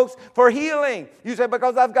for folks for healing? You say,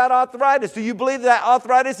 because I've got arthritis. Do you believe that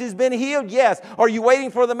arthritis has been healed? Yes. Are you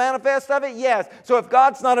waiting for the manifest of it? Yes. So if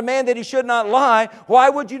God's not a man that He should not lie, why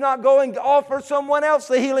would you not go and offer someone else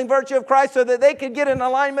the healing virtue of Christ so that they could get in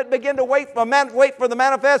alignment, begin to wait for the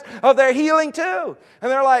manifest of their healing too?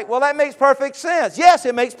 And they're like, well, that makes perfect sense. Yes,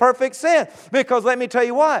 it makes perfect sense. Because let me tell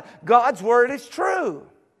you what, God's word is true.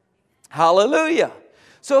 Hallelujah.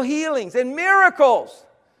 So healings and miracles.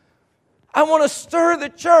 I want to stir the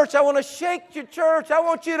church. I want to shake your church. I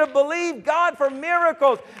want you to believe God for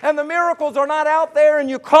miracles. And the miracles are not out there and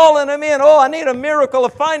you're calling them in. Oh, I need a miracle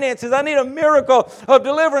of finances. I need a miracle of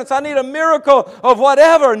deliverance. I need a miracle of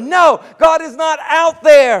whatever. No, God is not out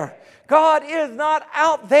there. God is not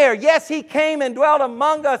out there. Yes, He came and dwelt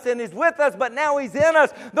among us and is with us, but now He's in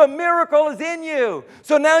us. The miracle is in you.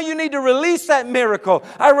 So now you need to release that miracle.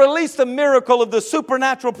 I release the miracle of the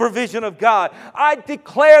supernatural provision of God. I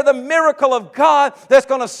declare the miracle of God that's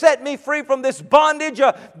going to set me free from this bondage,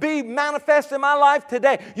 be manifest in my life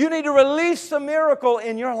today. You need to release the miracle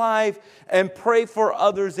in your life and pray for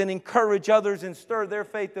others and encourage others and stir their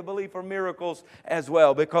faith to believe for miracles as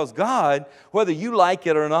well. Because God, whether you like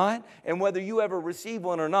it or not, and whether you ever receive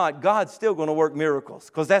one or not, God's still going to work miracles.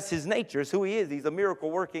 Because that's His nature. It's who He is. He's a miracle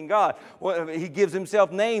working God. He gives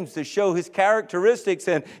Himself names to show His characteristics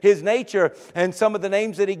and His nature. And some of the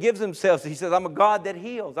names that He gives Himself, He says, I'm a God that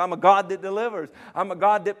heals. I'm a God that delivers. I'm a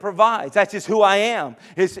God that provides. That's just who I am.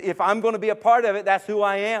 If I'm going to be a part of it, that's who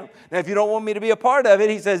I am. Now, if you don't want me to be a part of it,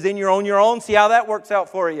 He says, then you're on your own. See how that works out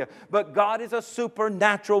for you. But God is a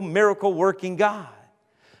supernatural miracle working God.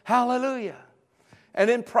 Hallelujah. And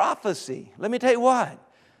in prophecy, let me tell you what,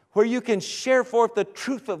 where you can share forth the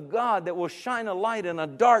truth of God that will shine a light in a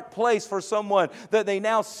dark place for someone, that they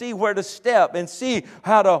now see where to step and see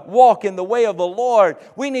how to walk in the way of the Lord.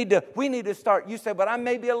 We need to start. You say, but I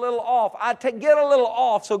may be a little off. Get a little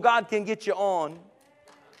off so God can get you on.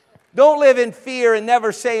 Don't live in fear and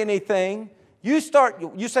never say anything. You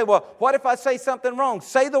say, well, what if I say something wrong?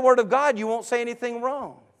 Say the word of God, you won't say anything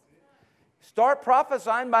wrong. Start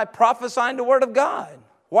prophesying by prophesying the word of God.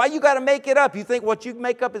 Why you got to make it up? You think what you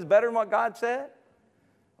make up is better than what God said?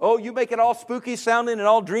 Oh, you make it all spooky sounding and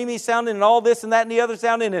all dreamy sounding and all this and that and the other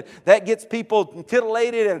sounding, and that gets people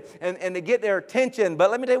titillated and to get their attention. But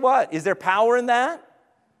let me tell you what, is there power in that?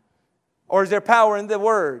 Or is there power in the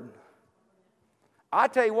word? I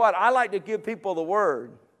tell you what, I like to give people the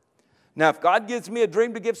word. Now, if God gives me a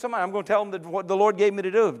dream to give somebody, I'm going to tell them what the Lord gave me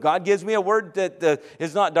to do. If God gives me a word that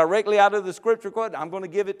is not directly out of the Scripture quote, I'm going to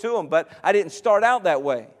give it to them. But I didn't start out that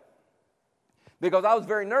way because I was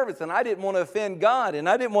very nervous and I didn't want to offend God and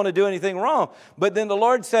I didn't want to do anything wrong. But then the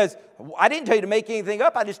Lord says, I didn't tell you to make anything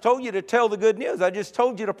up. I just told you to tell the good news. I just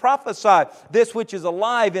told you to prophesy this which is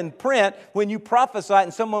alive in print. When you prophesy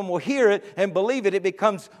and someone will hear it and believe it, it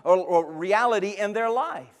becomes a reality in their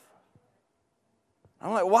life.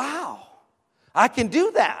 I'm like, wow, I can do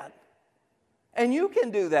that. And you can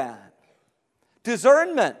do that.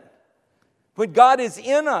 Discernment. When God is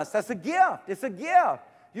in us, that's a gift. It's a gift.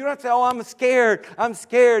 You don't have to say, oh, I'm scared. I'm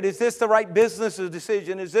scared. Is this the right business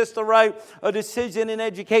decision? Is this the right decision in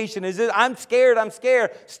education? I'm scared. I'm scared.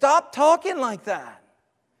 Stop talking like that.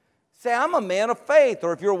 Say, I'm a man of faith.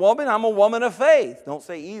 Or if you're a woman, I'm a woman of faith. Don't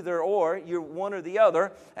say either or. You're one or the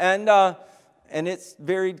other. And it's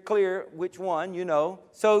very clear which one, you know.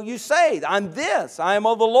 So you say, I'm this. I am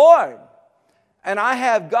of the Lord. And I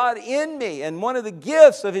have God in me. And one of the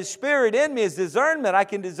gifts of His Spirit in me is discernment. I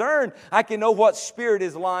can discern. I can know what spirit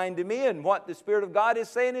is lying to me and what the Spirit of God is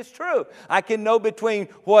saying is true. I can know between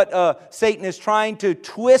what Satan is trying to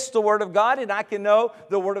twist the Word of God, and I can know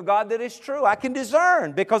the Word of God that is true. I can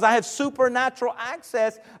discern because I have supernatural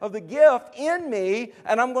access of the gift in me,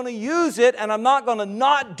 and I'm going to use it, and I'm not going to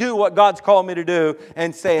not do what God's called me to do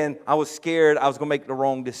and saying I was scared I was going to make the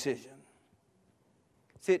wrong decision.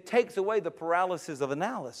 See, it takes away the paralysis of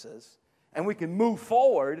analysis, and we can move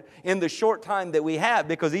forward in the short time that we have,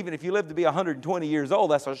 because even if you live to be 120 years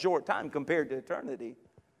old, that's a short time compared to eternity.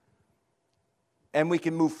 And we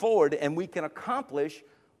can move forward, and we can accomplish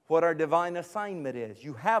what our divine assignment is.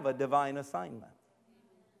 You have a divine assignment.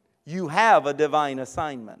 You have a divine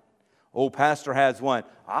assignment. Oh, pastor has one.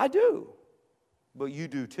 I do. But you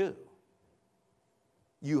do too.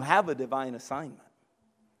 You have a divine assignment.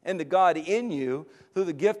 And the God in you, through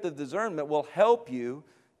the gift of discernment, will help you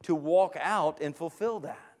to walk out and fulfill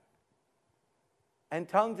that. And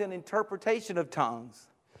tongues and interpretation of tongues.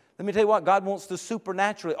 Let me tell you what, God wants to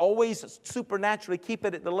supernaturally, always supernaturally keep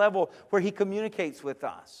it at the level where He communicates with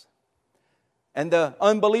us. And the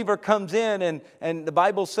unbeliever comes in and the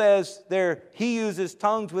Bible says there he uses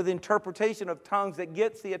tongues with interpretation of tongues that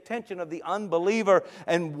gets the attention of the unbeliever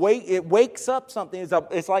and it wakes up something.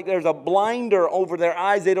 It's like there's a blinder over their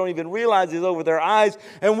eyes. They don't even realize it's over their eyes.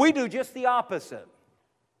 And we do just the opposite.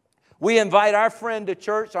 We invite our friend to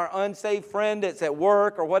church, our unsaved friend that's at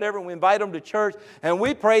work or whatever, and we invite them to church, and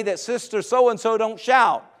we pray that sister so-and-so don't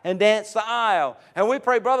shout and dance the aisle. And we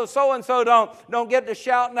pray brother so-and-so don't get to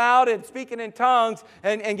shouting out and speaking in tongues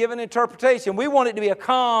and giving interpretation. We want it to be a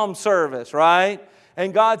calm service, right?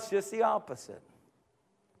 And God's just the opposite.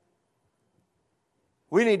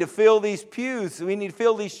 We need to fill these pews. We need to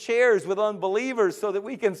fill these chairs with unbelievers so that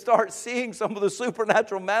we can start seeing some of the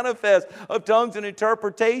supernatural manifest of tongues and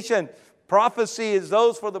interpretation. Prophecy is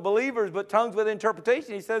those for the believers, but tongues with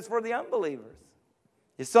interpretation, He says, for the unbelievers.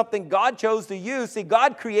 It's something God chose to use. See,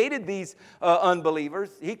 God created these unbelievers.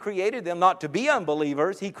 He created them not to be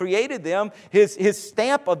unbelievers. He created them. His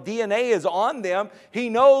stamp of DNA is on them. He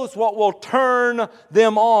knows what will turn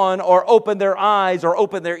them on or open their eyes or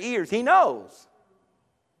open their ears. He knows.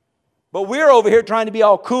 But we're over here trying to be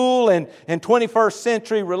all cool and 21st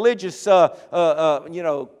century religious,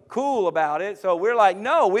 cool about it. So we're like,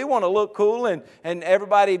 no, we want to look cool and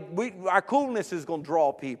everybody, our coolness is going to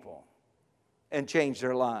draw people and change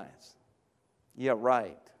their lives. Yeah,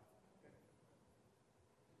 right.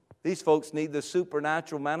 These folks need the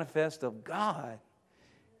supernatural manifest of God,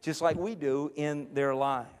 just like we do in their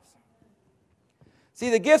lives. See,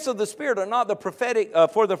 the gifts of the Spirit are not the prophetic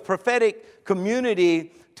for the prophetic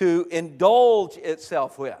community to indulge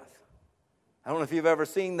itself with. I don't know if you've ever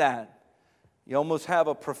seen that. You almost have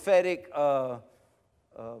a prophetic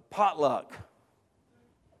potluck.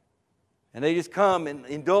 And they just come and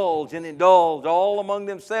indulge all among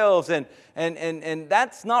themselves. And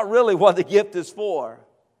that's not really what the gift is for.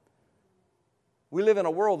 We live in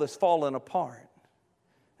a world that's fallen apart.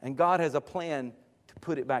 And God has a plan to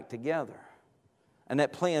put it back together. And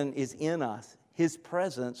that plan is in us. His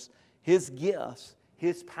presence, His gifts,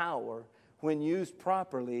 His power, when used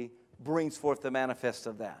properly, brings forth the manifest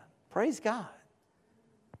of that. Praise God.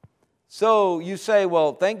 So you say,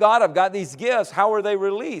 well, thank God I've got these gifts. How are they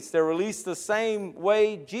released? They're released the same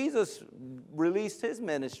way Jesus released His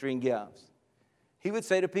ministry and gifts. He would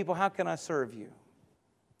say to people, how can I serve you?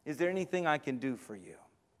 Is there anything I can do for you?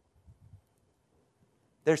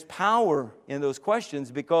 There's power in those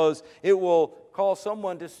questions because it will cause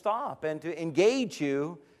someone to stop and to engage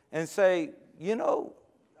you and say, you know,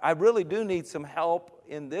 I really do need some help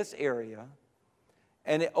in this area.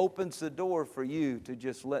 And it opens the door for you to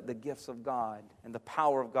just let the gifts of God and the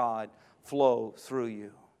power of God flow through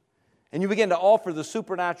you. And you begin to offer the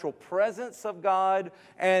supernatural presence of God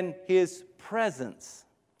and His presence.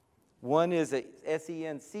 One is a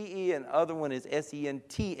S-E-N-C-E and the other one is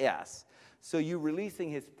S-E-N-T-S. So you're releasing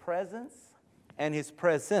His presence and His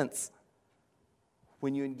presence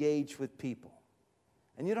when you engage with people.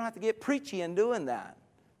 And you don't have to get preachy in doing that.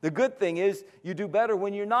 The good thing is you do better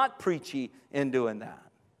when you're not preachy in doing that.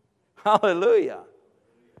 Hallelujah.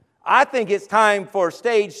 I think it's time for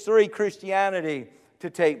stage 3 Christianity to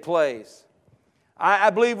take place.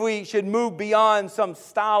 I believe we should move beyond some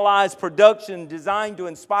stylized production designed to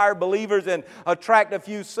inspire believers and attract a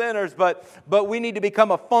few sinners, but we need to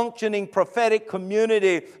become a functioning prophetic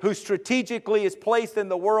community who strategically is placed in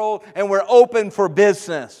the world and we're open for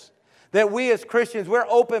business. That we as Christians, we're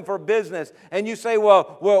open for business. And you say,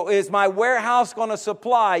 well, is my warehouse going to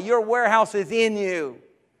supply? Your warehouse is in you.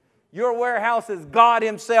 Your warehouse is God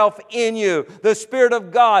Himself in you. The Spirit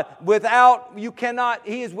of God.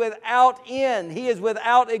 He is without end. He is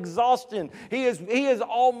without exhaustion. He is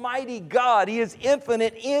Almighty God. He is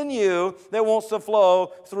infinite in you that wants to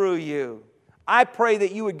flow through you. I pray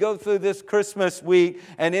that you would go through this Christmas week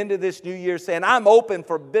and into this new year saying, I'm open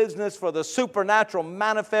for business, for the supernatural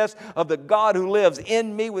manifest of the God who lives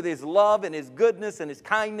in me with His love and His goodness and His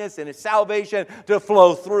kindness and His salvation to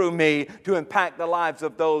flow through me to impact the lives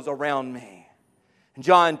of those around me. In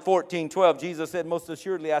John 14:12, Jesus said, most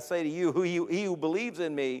assuredly I say to you, he who believes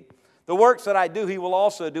in me, the works that I do, he will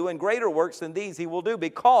also do, and greater works than these he will do,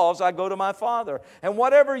 because I go to my Father. And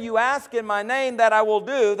whatever you ask in my name, that I will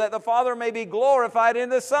do, that the Father may be glorified in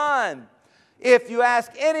the Son. If you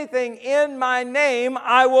ask anything in my name,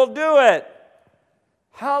 I will do it.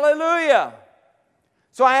 Hallelujah.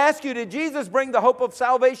 So I ask you, did Jesus bring the hope of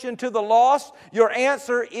salvation to the lost? Your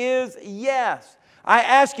answer is yes. I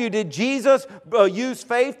ask you, did Jesus use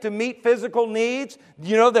faith to meet physical needs?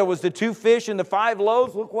 You know, there was the 2 fish and the 5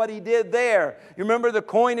 loaves. Look what He did there. You remember the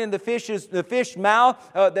coin in the fish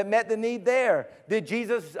mouth that met the need there. Did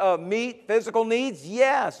Jesus meet physical needs?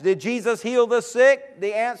 Yes. Did Jesus heal the sick?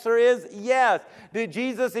 The answer is yes. Did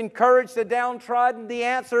Jesus encourage the downtrodden? The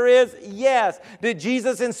answer is yes. Did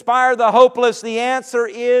Jesus inspire the hopeless? The answer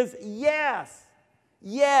is yes.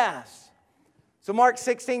 Yes. So Mark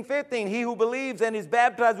 16:15, he who believes and is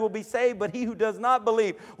baptized will be saved, but he who does not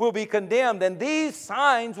believe will be condemned. And these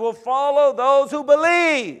signs will follow those who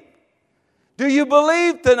believe. Do you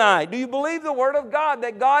believe tonight? Do you believe the Word of God,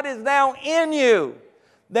 that God is now in you?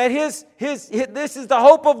 That this is the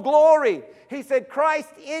hope of glory. He said, Christ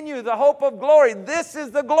in you, the hope of glory. This is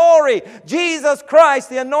the glory. Jesus Christ,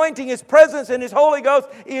 the anointing, His presence, and His Holy Ghost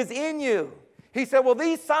is in you. He said, well,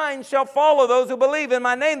 these signs shall follow those who believe. In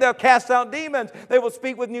my name they'll cast out demons. They will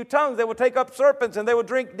speak with new tongues. They will take up serpents, and they will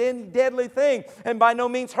drink deadly things and by no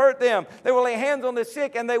means hurt them. They will lay hands on the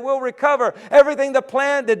sick, and they will recover. Everything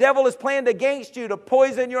the devil has planned against you to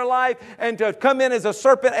poison your life and to come in as a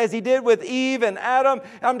serpent as he did with Eve and Adam.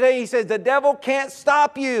 I'm telling you, he says, the devil can't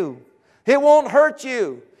stop you. It won't hurt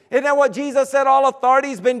you. Isn't that what Jesus said? All authority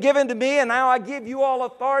has been given to me, and now I give you all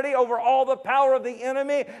authority over all the power of the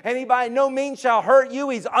enemy, and he by no means shall hurt you.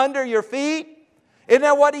 He's under your feet. Isn't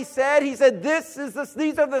that what He said? He said,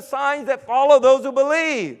 these are the signs that follow those who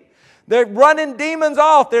believe. They're running demons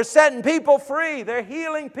off. They're setting people free. They're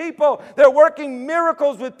healing people. They're working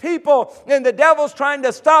miracles with people, and the devil's trying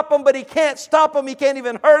to stop them, but he can't stop them. He can't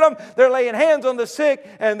even hurt them. They're laying hands on the sick,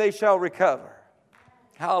 and they shall recover.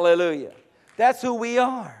 Hallelujah. That's who we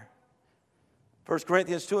are. 1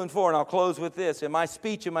 Corinthians 2:4, and I'll close with this. In my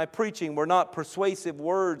speech and my preaching were not persuasive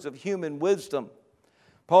words of human wisdom.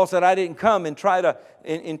 Paul said, I didn't come and try to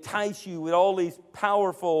entice you with all these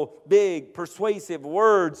powerful, big, persuasive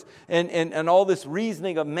words and all this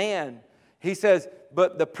reasoning of man. He says,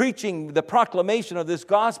 but the preaching, the proclamation of this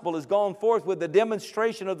gospel is gone forth with the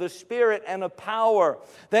demonstration of the Spirit and of power,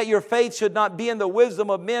 that your faith should not be in the wisdom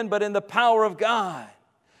of men, but in the power of God.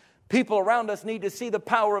 People around us need to see the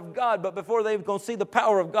power of God, but before they're going to see the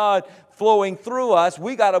power of God flowing through us,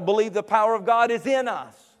 we got to believe the power of God is in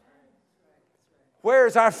us. Where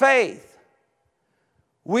is our faith?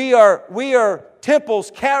 We are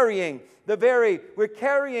temples carrying we're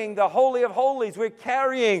carrying the Holy of Holies. We're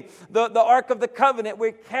carrying the Ark of the Covenant.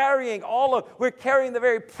 We're carrying the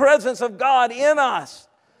very presence of God in us.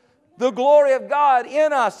 The glory of God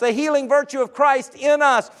in us, the healing virtue of Christ in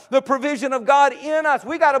us, the provision of God in us.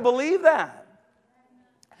 We got to believe that.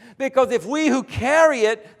 Because if we who carry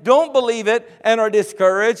it don't believe it and are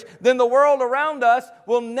discouraged, then the world around us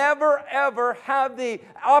will never ever have the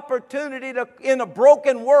opportunity to, in a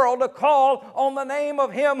broken world, to call on the name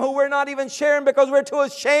of Him who we're not even sharing because we're too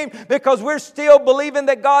ashamed, because we're still believing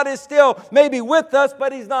that God is still maybe with us,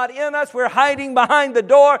 but He's not in us. We're hiding behind the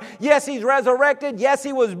door. Yes, He's resurrected. Yes,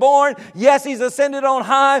 He was born. Yes, He's ascended on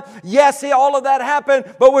high. Yes, all of that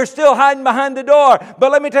happened, but we're still hiding behind the door.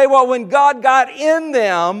 But let me tell you what, when God got in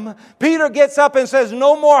them, Peter gets up and says,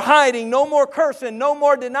 no more hiding, no more cursing, no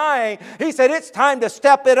more denying. He said, it's time to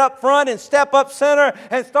step it up front and step up center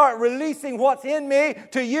and start releasing what's in me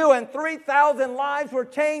to you. And 3,000 lives were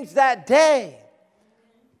changed that day.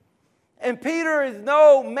 And Peter is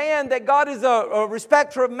no man that God is a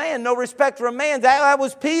respecter of man, no respecter of man. That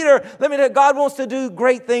was Peter. Let me tell you, God wants to do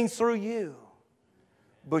great things through you.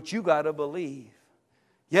 But you got to believe.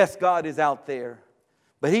 Yes, God is out there,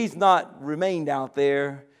 but He's not remained out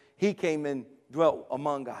there. He came and dwelt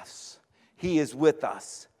among us. He is with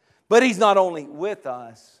us. But He's not only with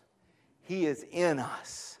us, He is in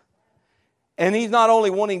us. And He's not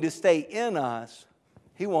only wanting to stay in us,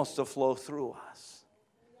 He wants to flow through us.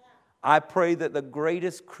 I pray that the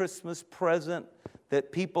greatest Christmas present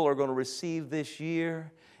that people are going to receive this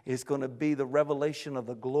year is going to be the revelation of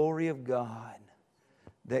the glory of God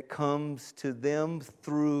that comes to them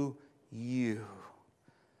through you.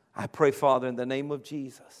 I pray, Father, in the name of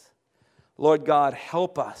Jesus, Lord God,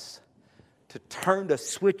 help us to turn the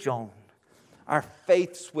switch on, our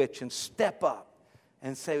faith switch, and step up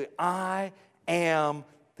and say, I am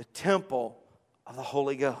the temple of the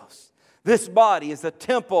Holy Ghost. This body is the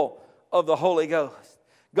temple of the Holy Ghost.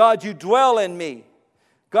 God, you dwell in me.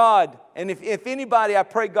 God, and if anybody, I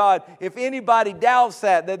pray, God, if anybody doubts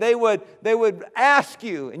that they would ask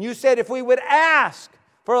you. And you said if we would ask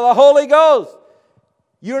for the Holy Ghost,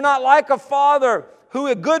 you're not like a father who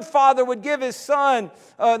a good father would give his son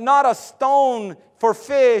not a stone for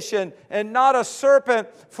fish and not a serpent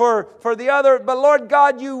for the other. But Lord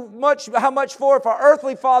God, how much more if our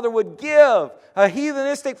earthly father would give, a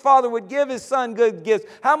heathenistic father would give his son good gifts,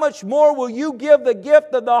 how much more will you give the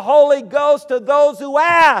gift of the Holy Ghost to those who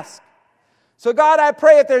ask? So God, I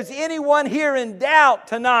pray if there's anyone here in doubt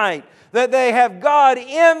tonight that they have God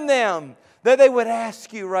in them, that they would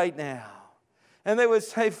ask you right now. And they would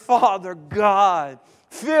say, Father God,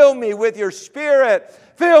 fill me with your Spirit.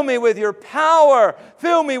 Fill me with your power.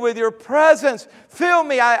 Fill me with your presence. Fill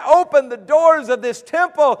me. I open the doors of this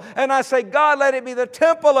temple and I say, God, let it be the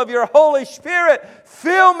temple of your Holy Spirit.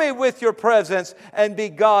 Fill me with your presence and be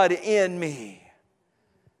God in me.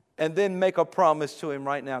 And then make a promise to Him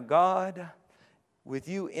right now. God, with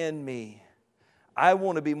you in me, I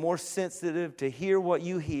want to be more sensitive to hear what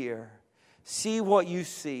you hear, see what you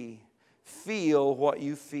see, feel what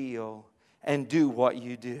you feel, and do what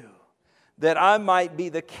you do, that I might be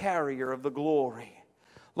the carrier of the glory.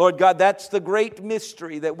 Lord God, that's the great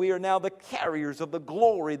mystery, that we are now the carriers of the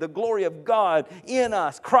glory of God in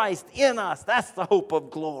us, Christ in us. That's the hope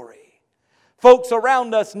of glory. Folks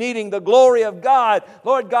around us needing the glory of God.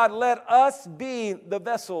 Lord God, let us be the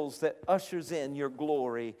vessels that ushers in your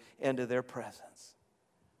glory into their presence.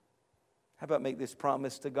 How about make this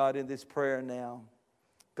promise to God in this prayer now?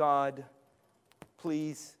 God,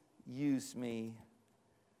 please use me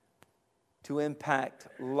to impact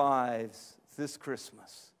lives this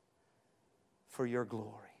Christmas for your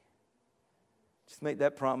glory. Just make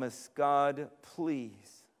that promise. God,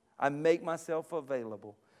 please, I make myself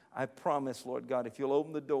available. I promise, Lord God, if you'll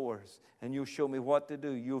open the doors and you'll show me what to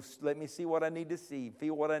do, you'll let me see what I need to see,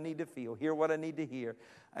 feel what I need to feel, hear what I need to hear,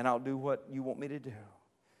 and I'll do what you want me to do.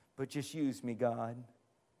 But just use me, God,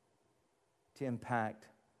 to impact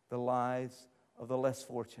the lives of the less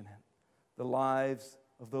fortunate, the lives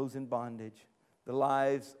of those in bondage, the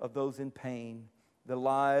lives of those in pain, the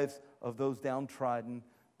lives of those downtrodden,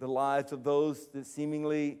 the lives of those that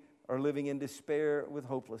seemingly are living in despair with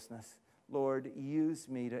hopelessness. Lord, use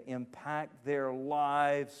me to impact their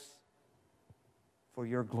lives for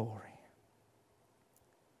your glory.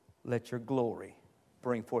 Let your glory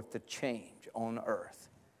bring forth the change on earth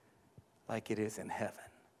like it is in heaven.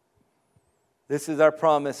 This is our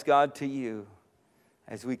promise, God, to you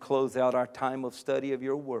as we close out our time of study of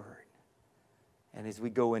your word and as we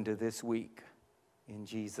go into this week. In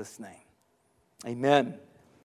Jesus' name, amen.